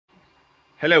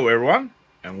Hello everyone,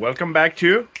 and welcome back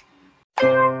to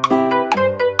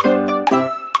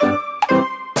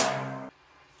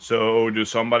So do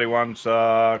somebody wants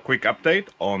a quick update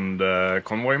on the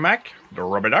convoy mack, the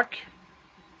rubber duck?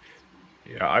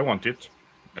 Yeah, I want it.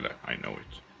 Well, I know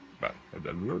it. But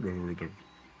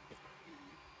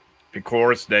of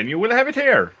course, then you will have it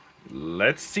here.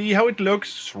 Let's see how it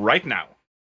looks right now.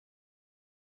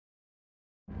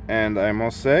 And I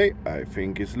must say, I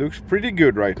think it looks pretty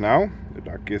good right now. The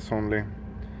duck is only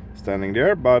standing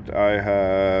there, but I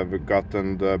have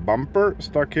gotten the bumper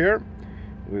stuck here.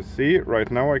 We'll see,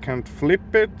 right now I can't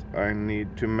flip it. I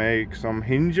need to make some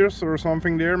hinges or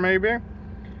something there maybe,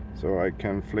 so I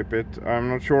can flip it. I'm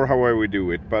not sure how I will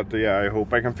do it, but yeah, I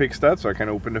hope I can fix that so I can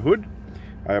open the hood.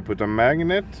 I put a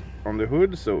magnet on the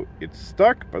hood so it's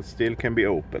stuck but still can be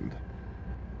opened.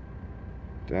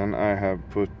 Then I have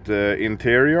put the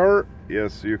interior.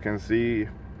 Yes, you can see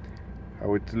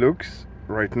how it looks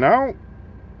right now.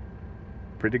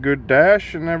 Pretty good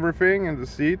dash and everything, and the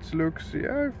seats looks,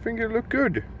 yeah, I think it look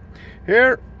good.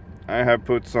 Here I have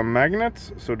put some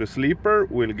magnets so the sleeper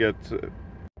will get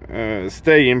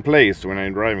stay in place when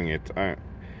I'm driving it. I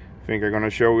think I'm gonna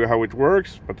show you how it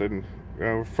works, but then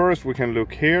first we can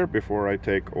look here before I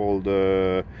take all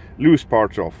the loose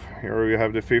parts off. Here you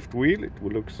have the fifth wheel. It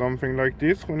will look something like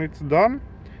this when it's done.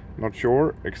 Not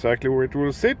sure exactly where it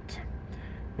will sit,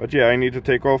 but yeah, I need to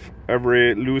take off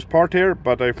every loose part here,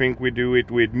 but I think we do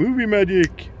it with movie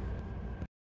magic.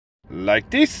 Like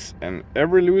this, and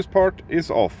every loose part is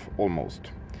off,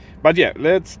 almost. But yeah,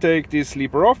 let's take this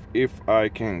sleeper off, if I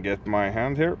can get my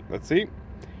hand here, let's see.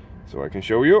 So I can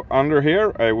show you, under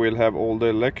here I will have all the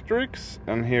electrics,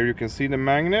 and here you can see the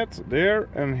magnets, there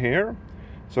and here.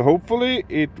 So hopefully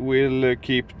it will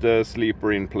keep the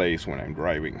sleeper in place when I'm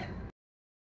driving.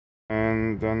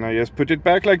 And then I just put it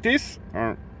back like this,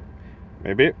 or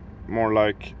maybe more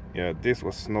like, yeah, this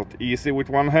was not easy with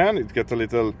one hand. It gets a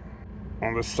little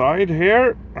on the side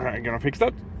here. I'm gonna fix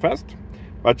that fast.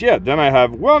 But yeah, then I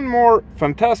have one more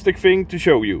fantastic thing to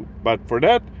show you. But for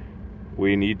that,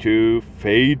 we need to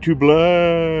fade to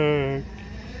black.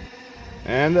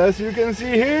 And as you can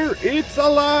see here, it's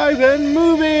alive and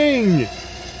moving.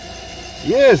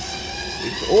 Yes,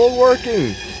 it's all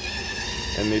working.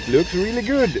 And it looks really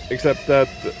good, except that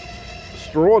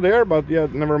straw there, but yeah,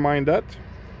 never mind that.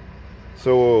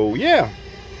 So yeah,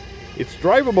 it's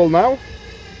drivable now.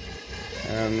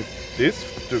 And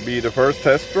this to be the first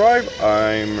test drive,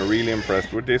 I'm really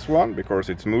impressed with this one, because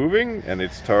it's moving and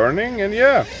it's turning, and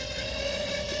yeah,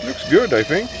 it looks good, I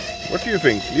think. What do you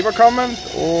think? Leave a comment,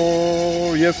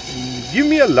 or yes, give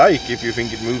me a like if you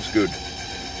think it moves good.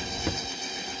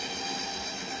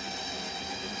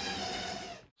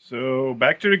 So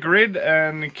back to the grid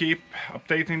and keep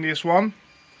updating this one.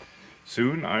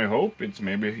 Soon, I hope, it's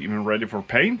maybe even ready for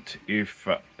paint, if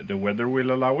the weather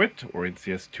will allow it, or it's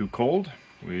just too cold.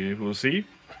 We will see.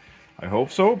 I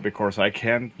hope so, because I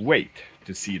can't wait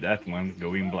to see that one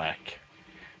going black.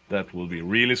 That will be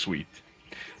really sweet.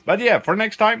 But yeah, for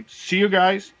next time, see you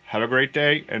guys, have a great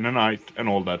day and a night and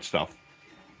all that stuff.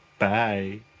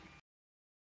 Bye!